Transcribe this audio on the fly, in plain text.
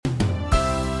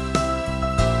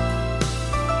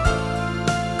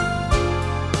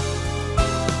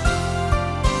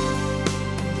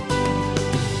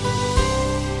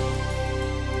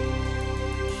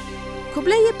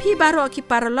Pi baro ki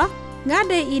paralog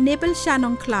ngade enable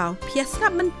shanong cloud piasngap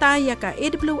mentay ka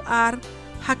AWR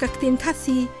hakaktin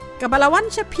kasi kabalawan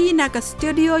siya pi na ka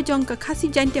studio jong ka kasi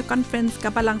jante conference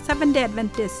kabalang 7-day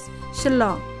Adventist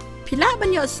Shalom. Pila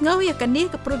banyo sngaw ya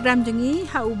kani ka program jongi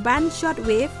hauban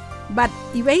shortwave but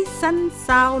iway san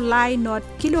sao lai not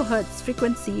kilohertz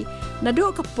frequency nado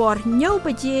ka por nyaw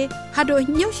baje hado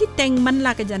nyaw shiteng man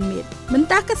la ka janmit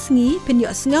menta ka sngi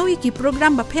penyo sngaw ki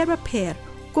program ba per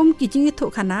kum ki jingi tho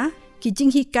khana ki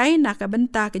jing hi kai na ka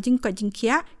benta ka jing ko jing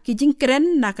khia ki jing kren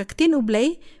na ka tin ublei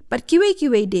pat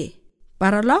kiwe de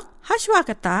paralog haswa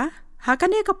kata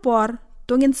hakane ka por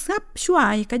tungin sap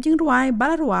shuai ka jing ruai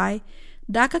balarwai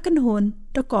da ka kanhon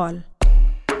to call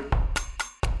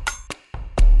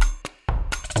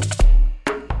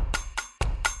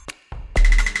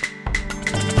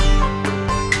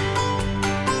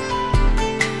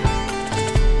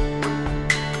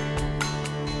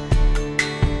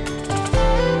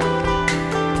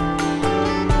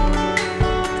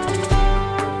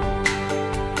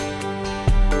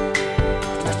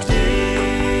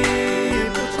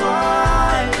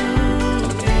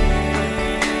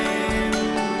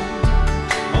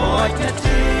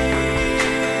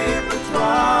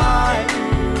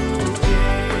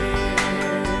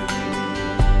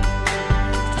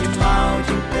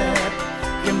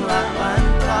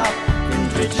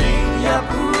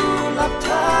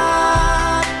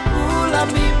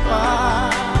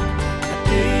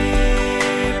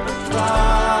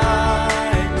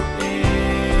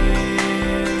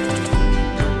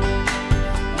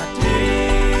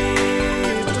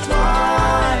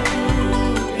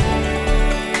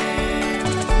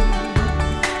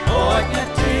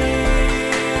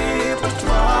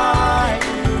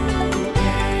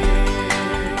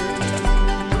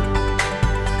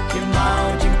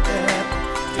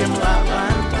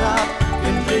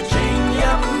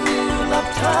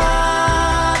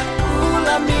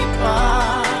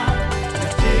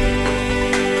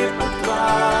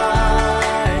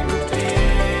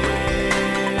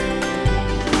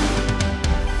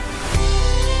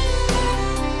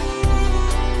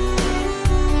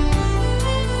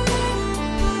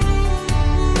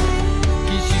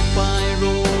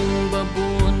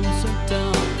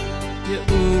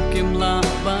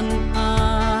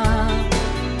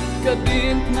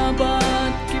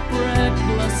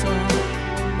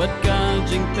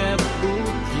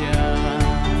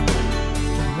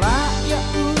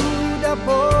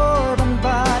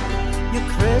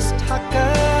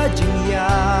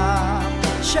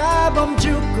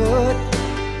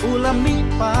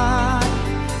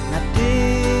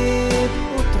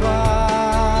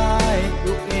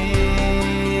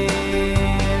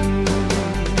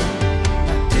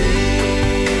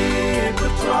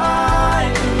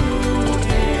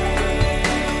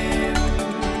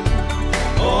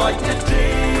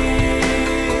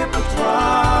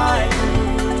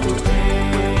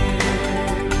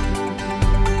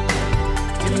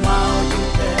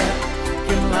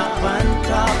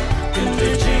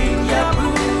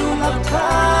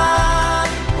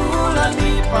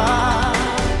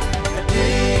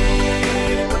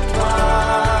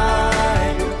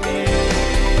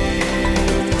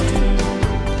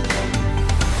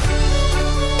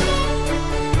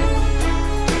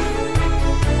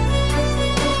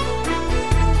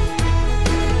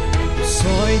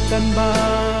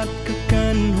Bat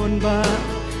kakan hon ba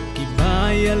ki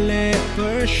bayale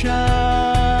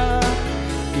pyrshah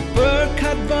ki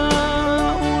perkhat ba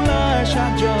ula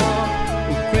shajo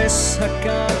ukres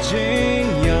haka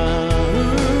jingya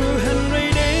henry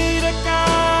day da ka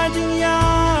jingya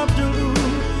du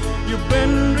you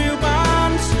been real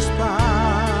ban sispa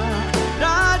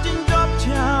da jing job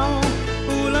chao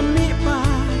ula mi pa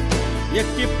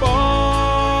yakki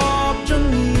pop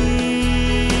jung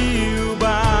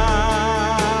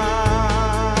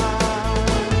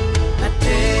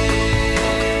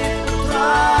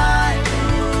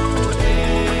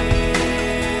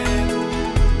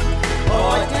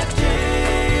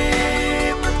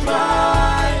Try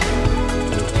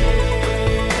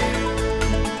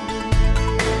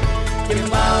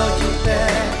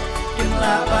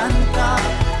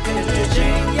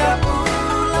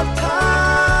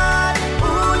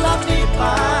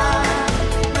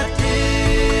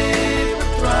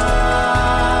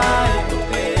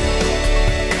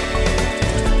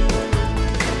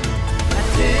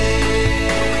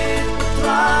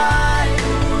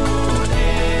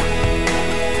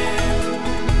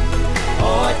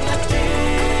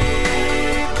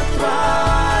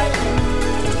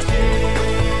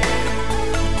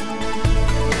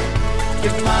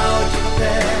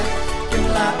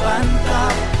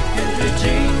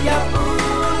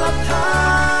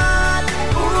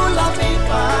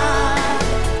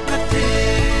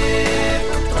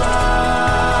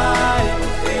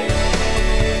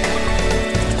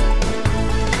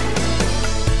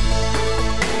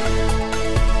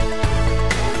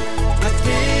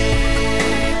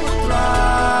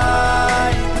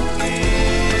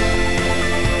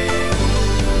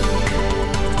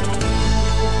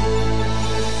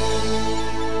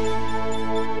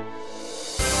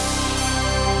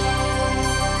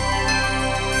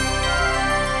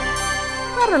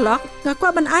ngaralok ngakwa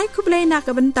ban ai kublay na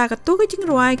ka banta ka tugi jing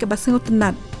ruai ka basengot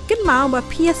nat kin mau ba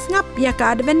pias ngap ya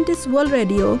ka Adventist World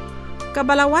Radio ka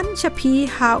balawan chapi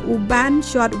ha uban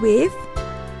shortwave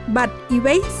but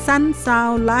iway sun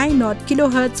sound line not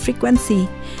kilohertz frequency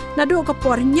nado ka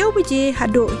por hynniew bije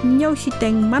hado hynniew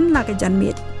shiteng man la ka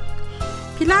janmit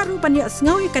pilaru banyo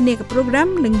sngaw yakane ka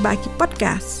program leng baki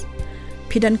podcast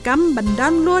pidan kam ban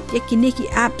download yakini ki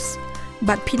apps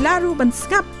but pilaru ban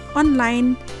skap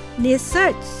online ni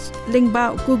search link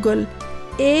ba Google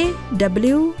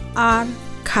AWR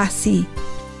Kasi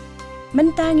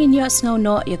mentangin yo sngaw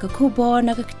no ya ka kubo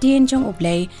na ka tin jong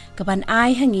ublay ka ban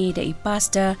ai hangi da I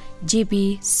pastor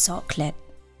GB Soklet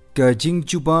ka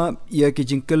Jingjubab ya ki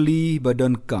jingkali ba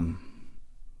donkam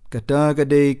kata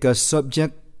kadai ka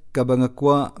subject ka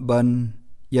bangakwa ban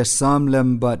ya sam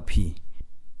lambat pi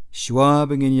shwa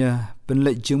bangin ya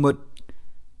penlet jengmut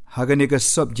hagani ka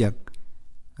subject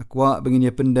akwa bangin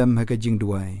ya pendam ha ka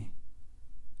jingduai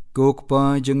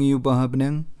kokpa jengiu ba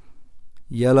bneng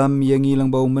yalam yang ilang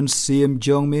bau mensim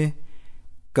jong me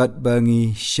kat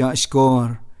bangi syak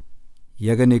skor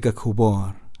yagani ka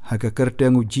khubor ha ka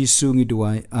kerteng Jisu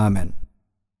ngiduai amen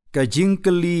ka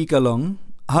jingkali kalong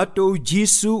Hato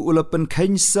Jisu ulapan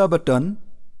kheit Sabbaton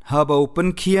habau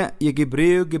penkia yagi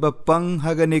breu gi bapang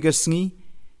hagani ka sngi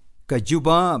ka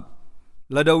jubab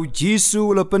ladau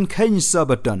Jisu ulapan kheit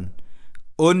Sabbaton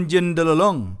onjen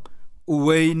dalalong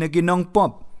uwei naginong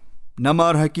pop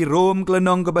namar haki rom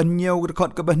klanong ka hynniew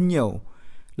rekot ka hynniew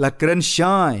la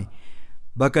pynshai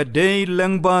baka dei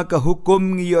langba ka hukum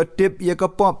ngiyo tip ya ka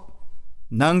pop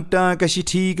nangta ka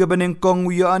sithi ka bneng kong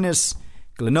Ioannis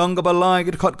klanong ka balai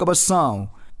rekot ka basaw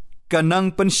kanang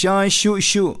pynshai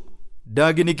shu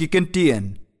dagini ki kentien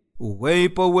uwei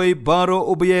pa wei baro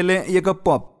ubiyele ya ka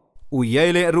pop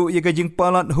uyele ru ya ka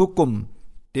palat hukum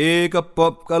te ka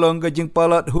pop kalong ka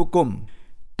palat hukum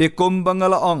te kum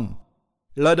bangalaong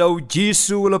ladau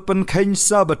Jisu lapan kheit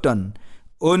Sabbaton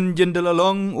on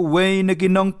jendalalong uwei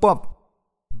naginong pop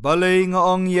balay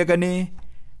ngaong yagane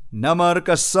namar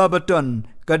ka Sabbaton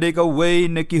kade ka uwei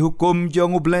naki hukum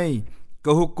jong ublay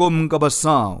ka hukum ka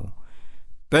basaw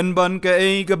penban ka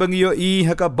ay ka bangyo I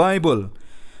haka Baibl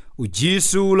u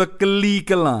Jisu la kali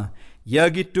kala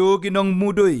yagito ginong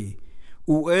mudoy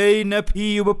uwei na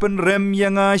piyo bapan rem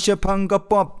yanga siya pang ka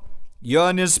pop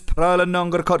Ioannis pralanong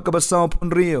garkot ka basaw pun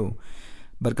riyo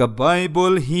Barka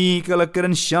Baibl hi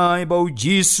kalakaran syai bau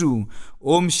Jisu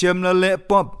syam la le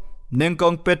pop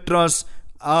nengkong Petros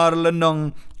ar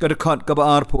lenong kedekat ka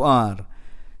baar puar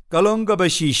kalong ka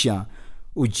basisya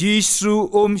u Jisu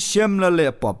syam la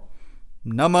le pop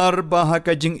namar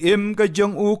bahaka jing ka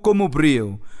jong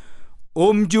komubriu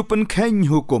jupan khen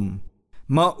hukum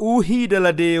ma uhi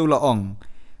dala deu laong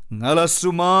ngala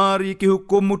sumari ki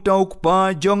hukum mutau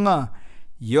pa jonga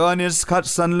Ioannis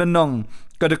khatsan lenong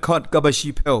kadekot ka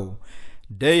basipeu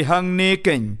dei hang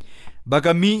neken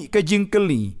bagami ka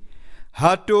jingkali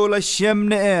Hato la syem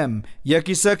neem ya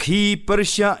ki sakhi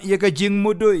pyrshah ya ka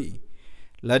jingmudui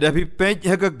ladapi pej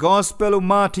ha ka gospel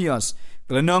Matias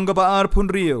klenong ka baar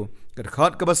pun riu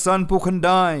kadekot ka basan pu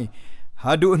khandai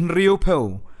hadu riu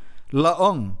peu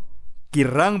laong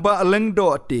kirang ba leng do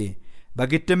te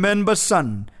bagi temen basan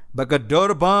baga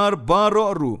dorbar baro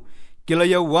ru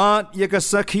kilaya wat ya ka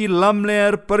sakhi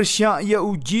lamler pyrshah ya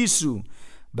u Jisu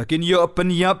bakin yo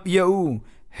penyap ya u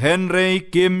Henry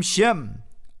Kim Shem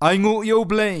aingu yo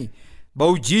blay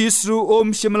bau Jisu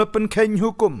syam lapan khen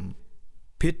hukum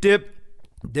pitip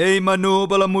dei manu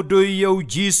bala mudui ya u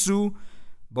Jisu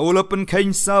bau lapan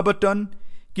khen Sabbaton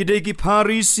kidei ki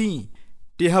Farisi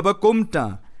ti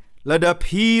habakumta lada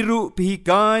phiru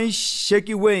pihikai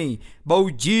shekiwei bau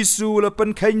Jisu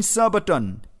lapan khen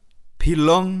Sabbaton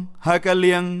pilong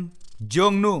hakaliang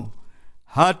jongnu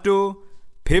Hato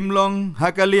pimlong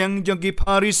hakaliang jongki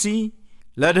Farisi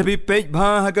ladabi pej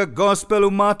bha haka gospel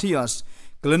Matias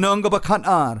klenong ka bakhat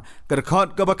ar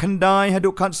karkot ka bakhandai hadu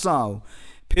khat saw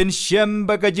pynshem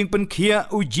baga jingpynkhia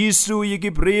u Jisu yigi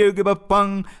breu ge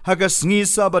bapang haka sngi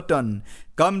Sabbaton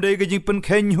kamde ge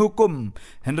jingpynkhen hukum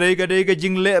henre ga de ge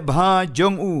jingle bha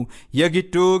jong u yagi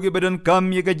tu ge badan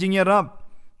kam ye ge jingyarap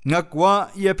ngakwa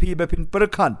ya phi bapin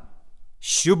perkhat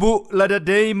Shubu lada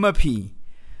day mapi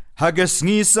hagas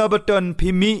ngi Sabbaton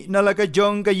pimi nalaga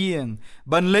jong kayeng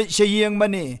ban le syayeng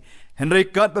mane henry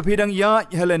kat papidang ya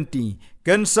halenti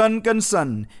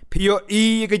kansan pio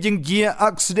I ke jingjia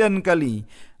accident kali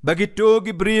bagi to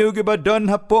gi brio gi badon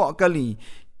hapo kali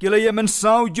kilaya men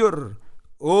saujur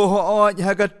oj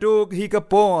hagatok hi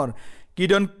kapor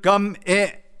kidon kam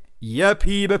ya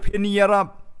phi bapin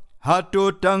yarap Hato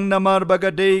tang namar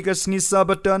bagadei kasngi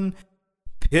Sabbaton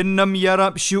Pinnam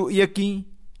yarap syu yaki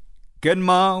ken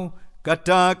mau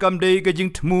kata kamdei ka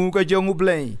jing temu ka jong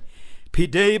ublei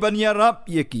pidei ban yarap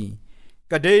yeki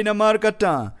kadei namar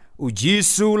kata u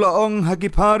Jisu laong hagi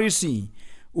Parisi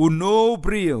uno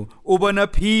brio ubana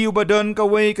pi ubadon ka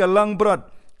wei ka langbrat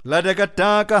lada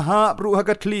kata ka ha bru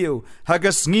hagatliu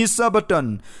hagas ngi Sabbaton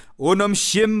unom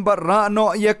shim barra no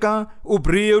yaka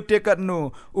ubrio tekatno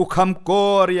ukham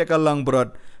kor yaka langbrat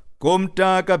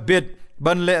komta ka bet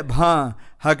ban le bha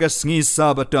hagas ngi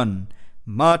Sabbaton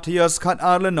Matias khat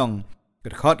ar lenong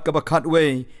khat ka bakhat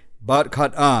wei bat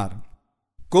khat ar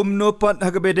kumno pat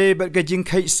hagabede bat ka jing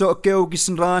kheit sohkew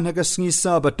gisnran hagas ngi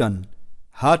Sabbaton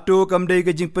Hato kamdei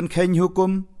ka jing pynkein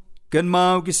hukum kan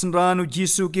mau gisnran u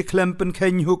Jisu ki klem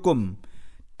pynkein hukum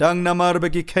tang namar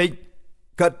bagi kheit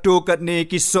kat to kat ne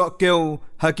ki sohkew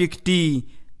hakikti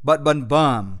bat ban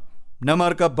bam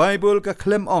namar ka Baibl ka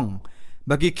klem ong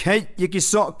bagi kheit ye ki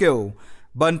sohkew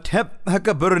ban thep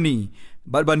haka berni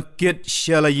bat ban ket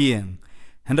shalayeng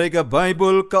handai ka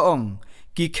Baibl ka ong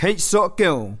ki kheit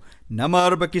sohkew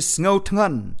namar bagi ngau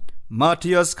thngan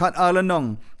Matias khat alanong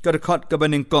kar khat ka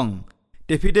baning kong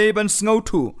tepidei ban ngau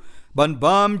thu ban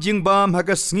bam jingbam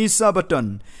haga sngi Sabbaton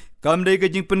kamdei ka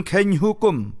jing pynkein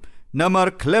hukum namar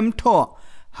klem tho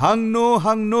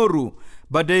hangno ru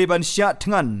badei ban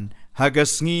shahthngan haga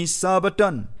sngi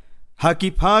Sabbaton haki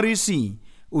Parisi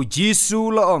u Jisu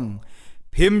laong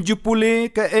phim jupule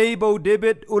ka ei bau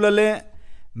David ulale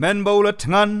men bau la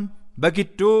thngan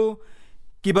bagito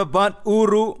kibabat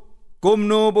uru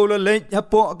komno bau la lej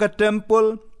hapo ka templ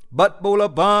bat bau la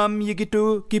bam yigitu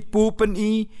kipu pen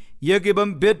i yagi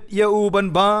bam bet ya u ban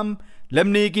bam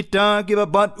lemni kita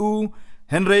kibabat u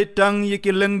henry tang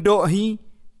yiki leng do hi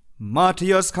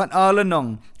Matias khat alanong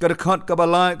kar khat ka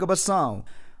balai ka basaw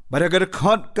baragar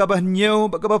khat ka hynniew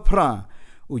ba ka pra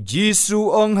u Jisu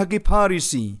ong hagi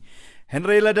Parisi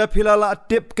henry lada pilala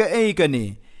tip ka ei kani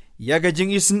yaga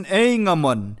jing isen ei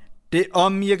ngamon te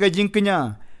om yaga jing kenya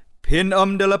pin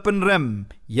om dala penrem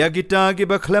yagita gi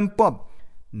ba klempop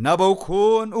nabau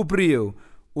khon ubrio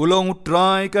ulong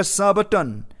try ka Sabbaton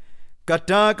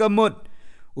kata ka mut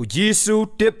u Jisu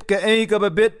tip ka ei ka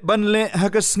babet banle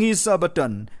haga sngi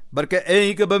Sabbaton barka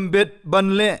ei ka bambet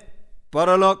banle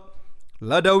paralok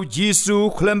ladau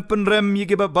Jisu klempen rem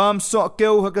yigi babam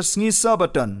sohkew haga sngi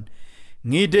Sabbaton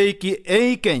ngidei ki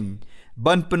ei ken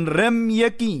ban pen rem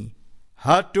yaki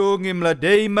Hato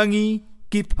ngimladei mangi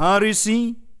ki Parisi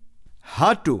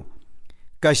Hato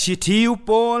kasithiu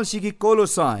Paul sigi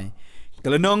Kolosai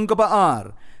kelenong ka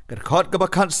baar kerkhot ka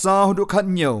bakhat sa hu khat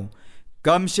nyau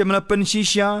kam shemla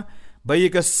penshisha bayi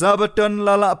ka Sabbaton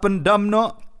lala pendamno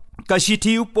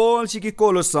kasithiu Paul sigi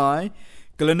Kolosai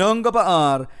kelenong ka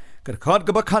baar kerkhot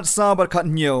ka bakhat sa barkhat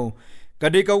nyau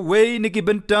kadeka wei niki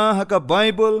benta ha ka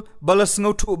Baibl balas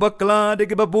ngau bakla de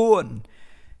ke babun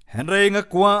henry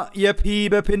ngakwa ya phi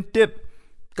be pintip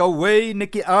ka wei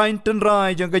niki ain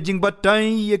tenrai jang ka jing batai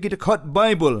ya ki khot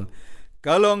Bible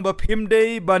kalong ba phim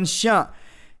dei ban sha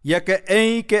ya ka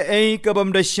ei ka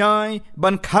bam da shai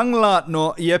ban khanglat no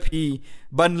ya phi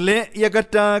ban le ya ka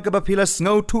ta ka ba philas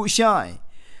ngau thu shai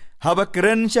ha ba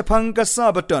kren sha phang ka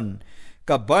Sabbaton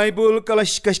ka Bible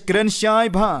kalash ka kren shai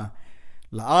bha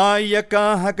la ya ka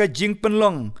ha ka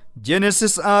jingpynlong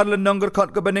Genesis ar la nongor khot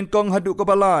ka baneng kong hadu ka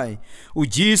balai u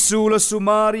Jisu la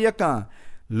sumaria ka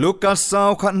Lukas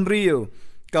sau khan rio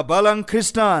ka balang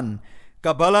Kristan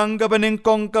ka balang ka baneng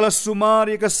kong kala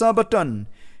sumari ka Sabbaton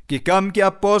ki kam ki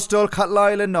apostol khat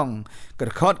lai le nong ka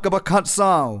khot ka bakhat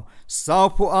sau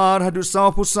pu ar hadu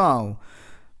sau pu sau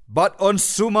but on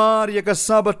sumari ka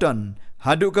Sabbaton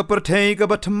hadu ka perthei ka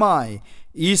bathmai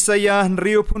Isaya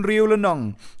rio pun rio le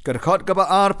nong ka khot ka ba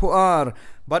ar pu ar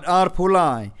but ar pu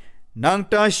lai nang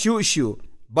ta shu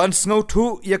ban ngau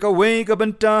thu ya ka wei ka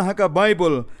benta ha ka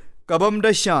Bible kabam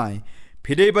da shai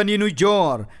phide bani nu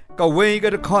jor ka wei ga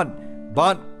khot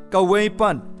bat ka wei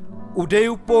pan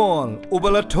udeu Paul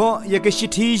ubala tho ya ka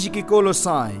shithi ki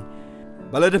Kolosai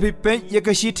balada pi pe ya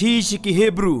ka shithi ki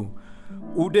Hebrew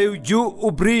udeu ju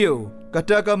ubrio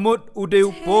kata ka mut udeu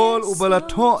Paul ubala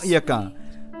tho ya ka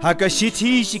haka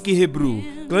shithi ki Hebrew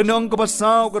klenong ka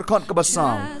basaw ka khot ka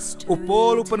basaw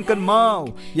upol upan kan mau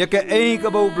ya ka ei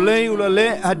ka bau blei ulale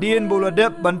hadien bola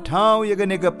dep bantau ya ka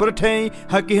ne ka perthei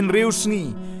hakin riu sngi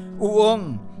uong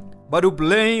badu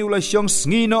blei ula syong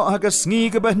sngi no haka sngi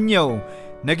ka bahnyau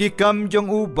nagi kam jong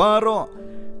u baro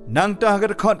nang ta ka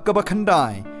khot ka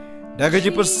bakhandai daga ji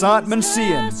persat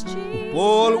mensien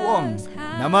upol uong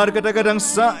namar ka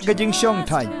dangsah ka jing syong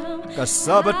thai ka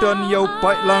Sabbaton yau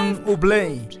pai lang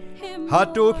ublei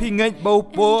Hato pingai bau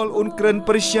Paul unkren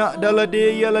pyrshah dalade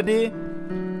yalade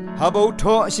habau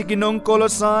tho sikinong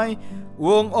Kolosai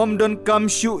wong om don kam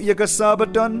shu ya ka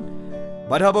Sabbaton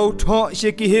bad habau tho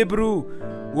siki Hebrew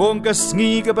wong ka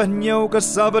sngi ka hynniew ka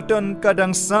Sabbaton ka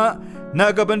dangsah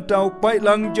na ka bentau pai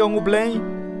lang jong ublay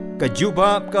ka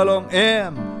jubab kalong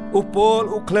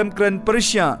upol uklem kren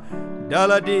pyrshah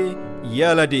daladi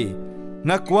yaladi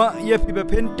ngakwa ya pi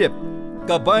bepentep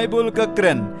ka Baibl ka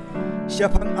kren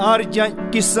syapang arjat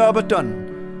ki Sabbaton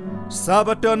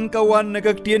kawan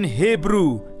nagagtien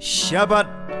Hebrew Shabath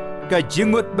ka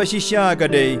jingut basisya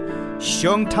kadai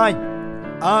syong thai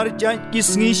arjat ki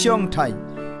sngi syong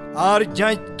thai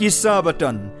arjat ki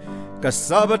Sabbaton ka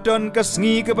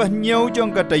sngi ka hynniew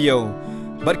jong ka taiew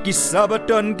bat ki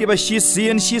Sabbaton ki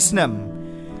basisian sisnam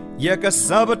ya ka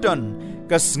Sabbaton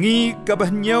ka sngi ka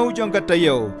hynniew jong ka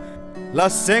taiew la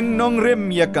seng nong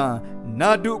rim ya ka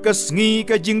nadu ka sngi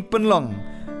ka jingpynlong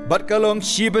bat kalong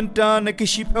shibenta na ki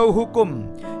shipau hukum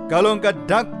kalong ka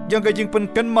dak jong ka jingpyn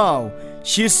mau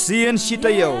sisian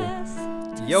taiew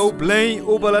Yau blay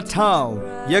ubalatau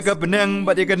yaga bneng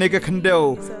bat yaga nega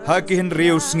khyndew hakihin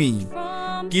riu sngi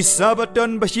ki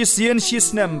Sabbaton basisian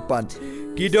sisnempat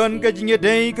kidon ka jingye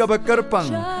dei ka bakarpang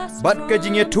bat ka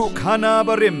jingye thu khana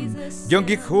barim jong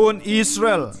ki khun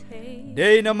Israel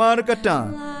dei namar kata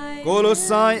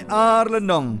kolosai ar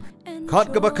lenong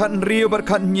khat ka bakhan riu bat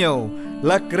khat nyau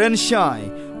la kren shai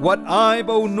wat ai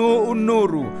bau no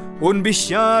unuru un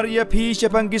bishar ya phi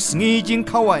chapang ki sngi jing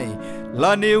khawai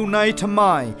la neu nai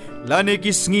thamai la ne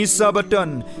ki sngi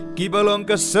Sabbaton ki balong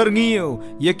ka serngio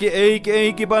ya ki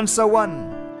ki bansawan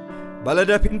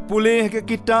balada pin pulih ke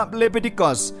kitab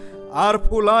Leviticus ar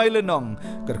pulai lenong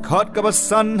kerkhat ka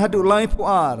basan hadu lai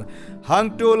puar hang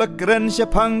to la kren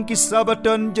chapang ki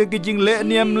Sabbaton je ki jing le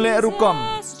niam le rukom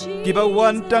ki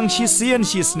bawan tang sisian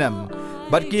sisnam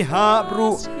bat ki ha pru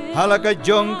halaka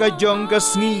jong ka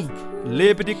sngi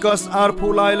Leviticus ar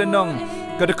pulai lenong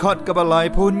kedekhat ka balai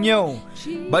punyo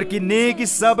bar ki ne ki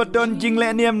Sabbaton jing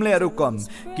le niam le rukom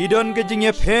ki don ke jing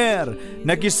ye pher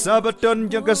na ki Sabbaton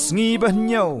jong ka sngi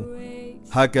bahnyo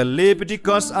ha ka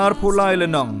Leviticus ar pulai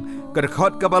lenong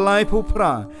kedekhat ka balai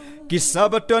pupra ki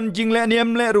Sabbaton jing le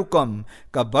niam le rukom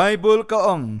ka Baibl ka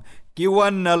ong ki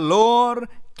wan na lor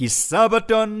ki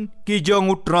Sabbaton ki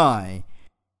jong utrai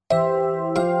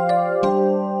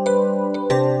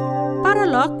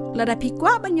lada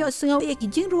pikwa banyo sengau ki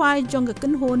jing ruai jong ka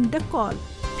kenhon dekol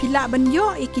pila banyo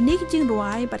ki ne ki jing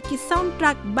ruai bat ki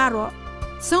soundtrack baro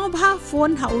song bha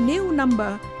phone ha new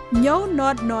number nyo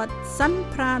not san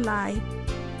pra lai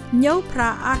nyo pra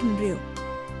hynniew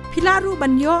pila ru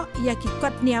banyo ya ki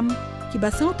kwat niam ki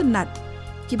basong tenat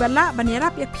ki bala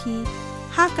banirap ya phi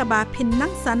ha ka ba phin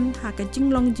nang san ha ka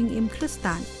jinglong jing im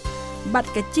kristan bat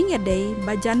ka jing ya dei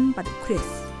bajan bat kris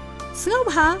sengau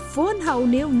bha phone ha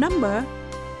new number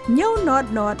nyo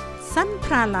not san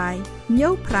pra lai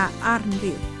nyo pra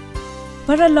hynniew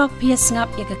Paralog piasngap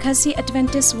ya kakasi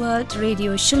Adventist World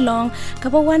Radio Shillong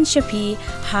kabawan shapi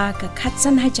ha ka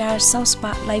khatsan hajar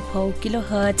sauspa laipo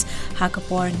kilohertz ha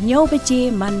kapor nyo beje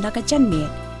man la ka janme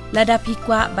lada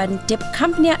pikwa ban tip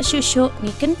company shushu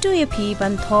ni kentu ya pi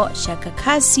ban tho sha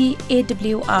kakasi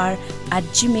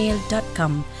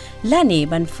awr@gmail.com lani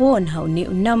ban phone ha ni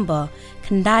number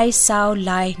khandai sao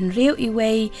lai hynniew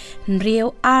iway hynniew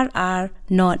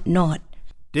not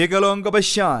Tegalong ka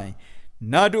basyay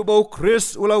nadu bau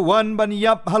Chris ulawan ban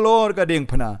yap halor ka ding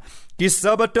pana ki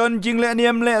Sabbaton jing le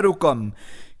niam le rukom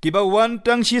ki bawan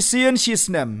tang sisian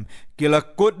sisnem ki la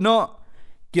kutno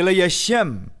ki la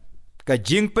yashem ka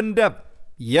jing pendap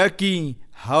yaki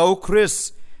hau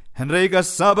Chris henry ka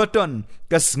Sabbaton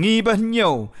ka sngi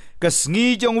bahnyo ka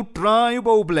sngi jong utrai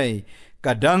bau blay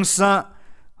ka dangsah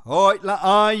hoi la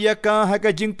ayaka ha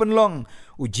ka jingpynlong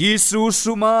u Jisu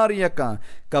sumariaka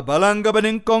ka balangga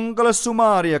bneng kala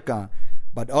sumariaka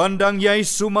bad ondang yai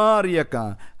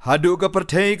sumariaka hadu ka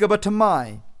perthei ka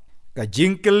bathamai ka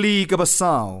jingkeli ka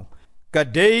basau ka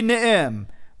dei neem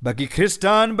bagi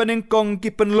Kristan bneng ki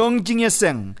penlong jing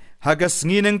seng haga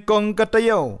sngi neng ka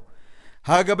taiew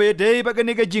haga be dei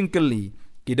bagani ka jingkeli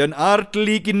kidon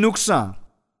artli ki nuksa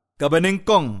ka bneng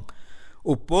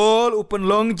upol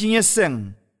upenlong jing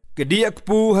seng kediak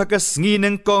pu haka sngi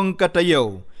neng ka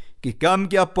taiew ki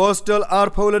kam ki apostol ar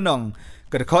paulenong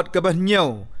kedekhat ka bahnyo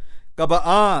ka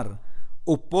baar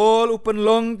upol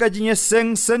upenlong ka jing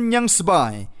seng senyang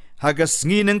sbai haka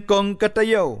sngi neng ka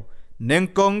taiew neng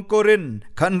korin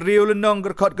kan riu lenong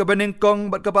kedekhat ka baneng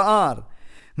bat ka baar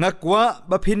ngakwa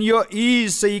bapinyo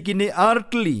sei kini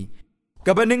artli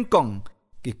ka baneng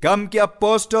ki kam ki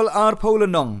apostol ar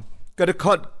paulenong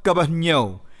kedekhat ka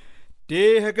bahnyo te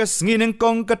haka sngi neng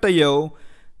ka taiew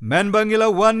men bangila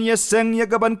wan ya seng ya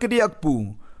gaban kedi akpu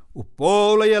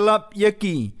upola ya lap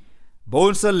yaki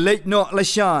bonsa late no la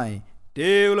shai te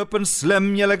ula pen slam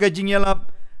ya la gajing ya lap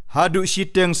hadu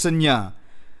shiteng senya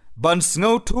ban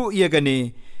snau tu ya gani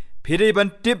Pide ban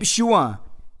tip shua,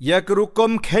 ya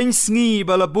kerukom khen sngi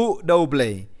balabu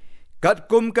dauble. Kat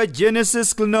kum ka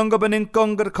Genesis klenong ka bneng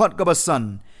kong kerkhot ka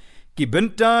basan. Ki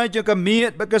benta jo ka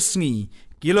miet ba ka sngi,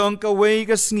 kilong ka wei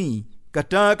ka sngi,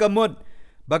 kata ka mot,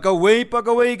 baka wei pa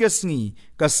ka wei ka sngi,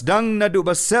 kasdang nadu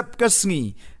basep ka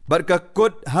sngi, bat ka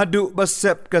kut hadu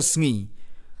basep ka sngi.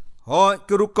 Hot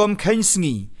kerukom khen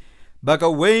sngi, baka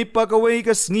wei pa ka wei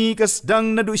ka sngi,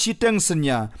 kasdang nadu siteng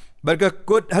senya, bat ka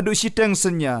kut hadu siteng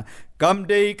senya, kam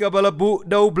dei ka balabu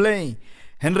dauble.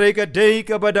 Henry ka day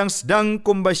ka badang sedang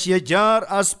kumbasyajar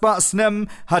aspa snem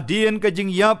hadian ka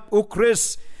jingyap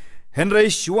ukris. Henry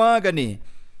shua gani.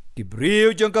 Ki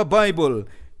briu jong ka Baibl.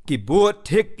 Ki buat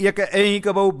hik ya ka ay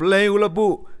ka bau bleu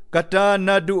labu. Kata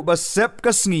nadu basep ka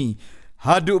sngi.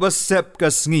 Hadu basep ka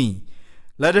sngi.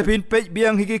 Ladapin pej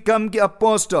biang hikikam ki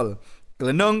apostol.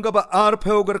 Klenong ka ba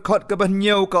arpeu gerkot ka ba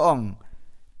hynniew ka ong.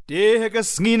 Te ka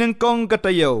sngi neng kong ka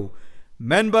taiew.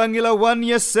 Men bangilawan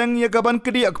ya seng ya gaban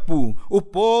kediak pu,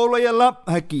 upolo ya lap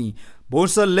haki,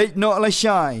 bonsa leit no ala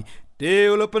syai,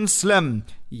 teu lepen slam,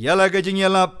 yala gajing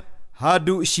ya lap,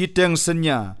 hadu siteng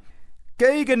senya.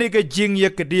 Kei gani gajing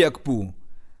ya kediak pu,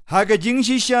 ha gajing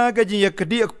sisya gajing ya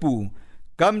kediak pu,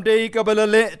 kam dei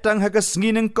kabalale tang ha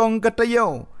kasngi neng kong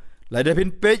katayaw,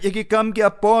 ladapin pej yaki kam ki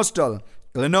apostol,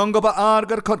 klenong ka ba ar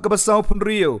garkot ka basaw pun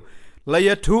riyo,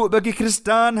 laya tu bagi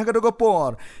Kristan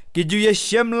hakadogopor ki juya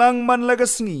syemlang man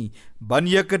lagasngi ban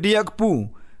ya kediak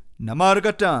pu namar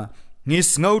kata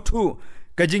ngis ngau tu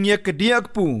kajing ya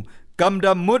kediak pu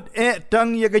kamda mud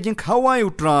tang ya kajing khawai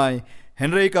utrai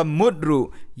henry ka mudru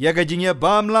ya kajing ya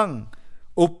bamlang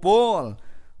upol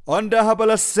onda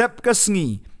habala sep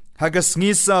kasngi hagasngi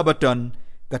Sabbaton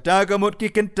kata gamut ki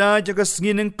kenta jaga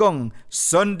sngi nengkong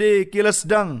Sunday kilas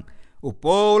dang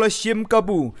upol syim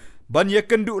kabu ban ya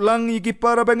kenduk lang yagi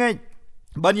parabangeit,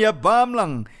 ban ya bam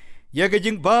lang, ya ka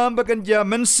jingbam bakan ja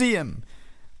mensiem,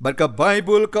 ban ka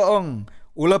Baibl ka ong,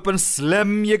 ulapan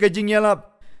slam ya ka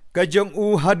jingyalap, ka jong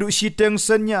hadu siteng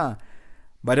senya,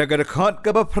 bada ka dekhot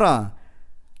ka bapra,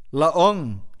 la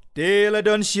ong, te la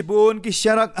don sibun ki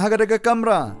syarak hagada ka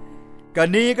kamra, ka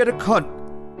ni ka dekhot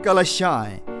ka la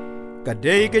syai, ka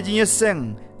dey ka jingya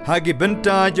seng, hagi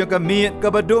benta jong ka miet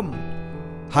ka badum,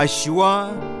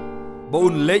 hasyua,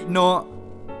 baun leit no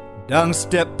dang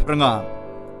step prenga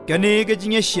kani ke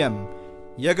jingya syam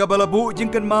ya ga balabu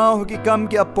jingkan mau ki kam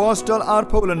ki apostol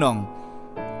arpo lenong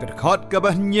kerkhot ka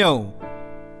bah hynniew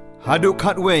hadu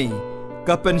khatway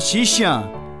ka penshisha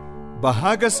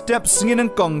bahaga step singin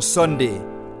kong Sunday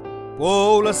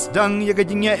polas dang ya ga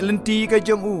jingya lenti ka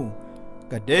jomu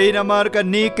ka dei namar ka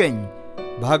nikeng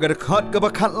bahaga khot ka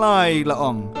bakhat lai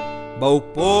laong bau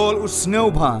pol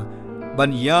usngeu bha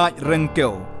ban ya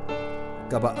rengkeu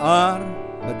kabaar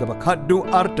bagabakadu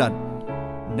artat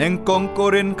nengkong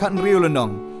korin kan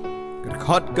riulenong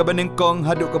kerkhot ka benengkong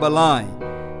hadu kabalai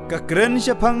ka kren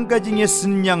syapang gajinya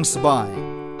senyang sebai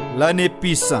lane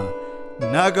pisa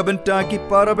naga benta ki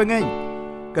parabangeit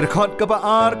kerkhot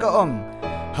kabaar ka ong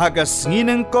haga sngi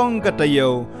nengkong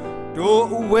katayew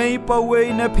do uwei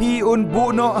pawei na pi un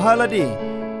buno haladi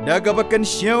daga bakan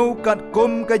syau kat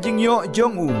kum kajingyo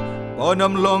jongu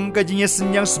onam long kajinya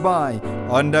senyang sebai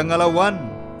onda ngalawan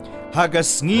haga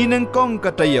sngi nengkong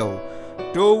katayew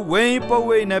do wei pa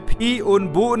wei na pi un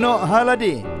bu no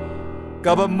haladi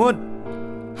kabamut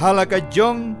halaka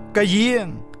jong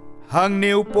kayeng hang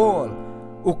neu pol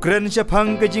ukren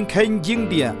syapang kajing khen jing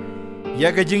dia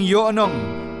ya kajing yo anong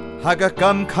haga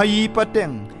kam khai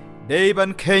pateng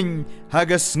deiban khen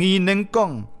haga sngi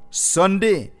nengkong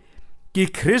Sunday ki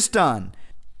Kristan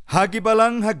hagi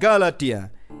balang hagalatia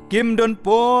kim don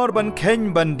por ban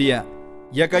khen ban dia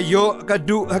ya ka yo ka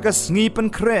du haga sngi pen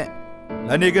kre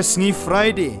lane ga sngi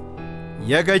Friday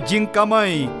ya ga jing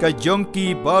kamai ka jongki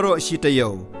baro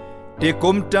sitayo te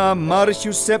komta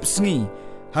marshu sep sngi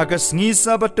haga sngi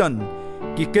Sabbaton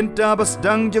ki kenta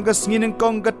basdang jong ka sngi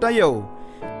nengkong katayo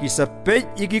ki sapej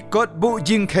igi kot bu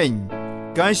jingkhen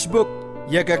kashbuk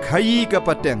ya ka khai ka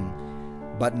pateng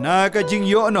bat na ka jing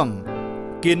yo anong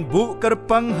kin bu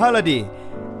karpang haladi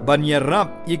ban ya rap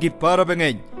igi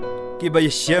parabangeit ki bay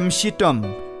syam shitam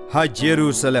ha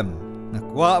Jerusalem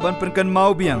nakwa ban penkan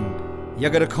mau biang ya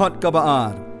ga khot ka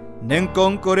baar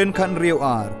nengkong koren kan riu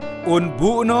ar un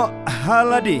bu no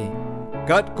haladi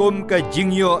kat kum ka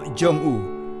jingyo jongu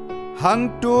hang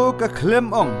tu ka klem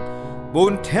ong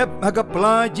bun thep haga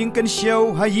pla jingkan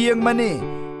syau hayeng mane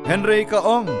henry ka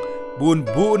ong bun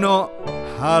bu no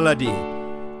haladi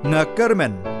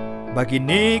ngakermen bagi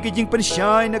ne ki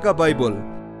jingpynshai na ka Baibl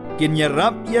kin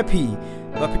yarap yapi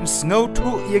bapin snau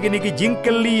tu ya gini ki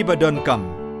jingkeli ba donkam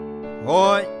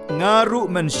hoi ngaru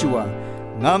mensua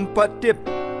ngampat tip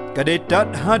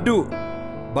kadetat hadu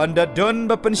banda don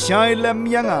ba pynshai lem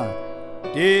yanga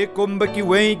te kum ba ki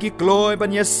wei ki kloi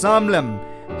ban ya samlem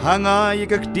hanga ya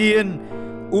ka tien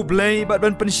ublei ba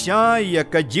ban pynshai ya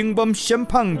ka jingbam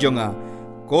shempang jonga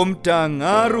kom ta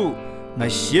ngaru na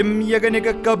shim ya ga ne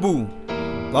ka kabu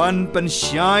ban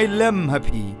pynshai lem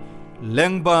happy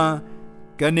lengba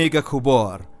ka ne ka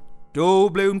khubor to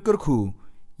bleun kurku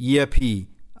yapi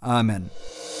amen.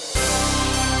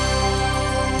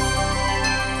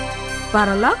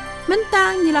 Paralog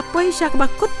mentang nila pyrshah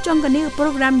bakut jong kani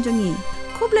program jongi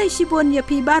kublai sibon ya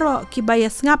pi baro ki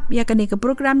bayas ngap ya kani ke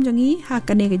program jongi ha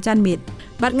kani ke janmit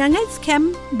bat ngangai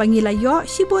scam bangila yo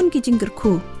sibon ki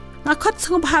jinggerku ngakot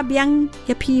sngop habyang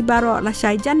ya pi baro la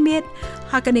shai janmit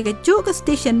ha kani ke ju ke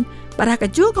station bar ha ke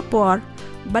ju ke por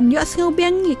ban yo sngop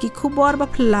byang ya ki kubor ba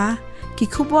phla ki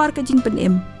kubor ke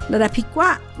jingpyn lada pi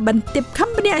kwa ban tip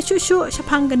company shu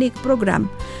shapang kani ke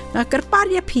program ngakar par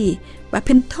ya pi ba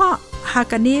pintho ha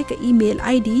kani ke email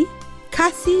ID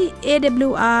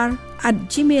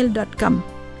khasiawr@gmail.com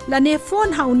lane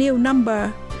phone hynniew number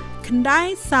khandai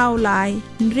sao lai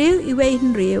rew iwei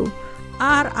rew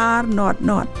rr not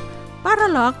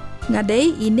paralog ngadei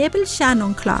enable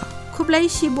shanong kla kublai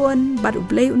shibon bar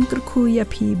ublai unkurku ya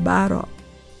pi baro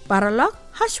paralog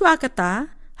hashwa kata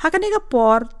hakane ka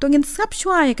por tungin sap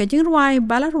shwai ka jingruai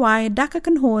balarwai daka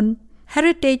kan hon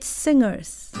heritage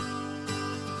singers.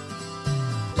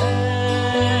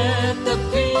 The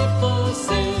people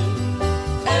sing,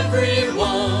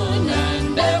 everyone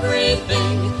and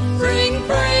everything, bring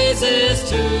praises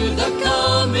to the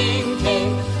coming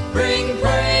King, bring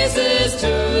praises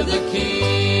to the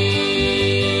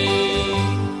King.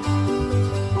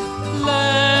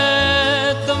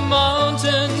 Let the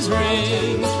mountains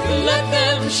ring, let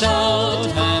them shout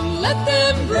and let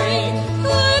them bring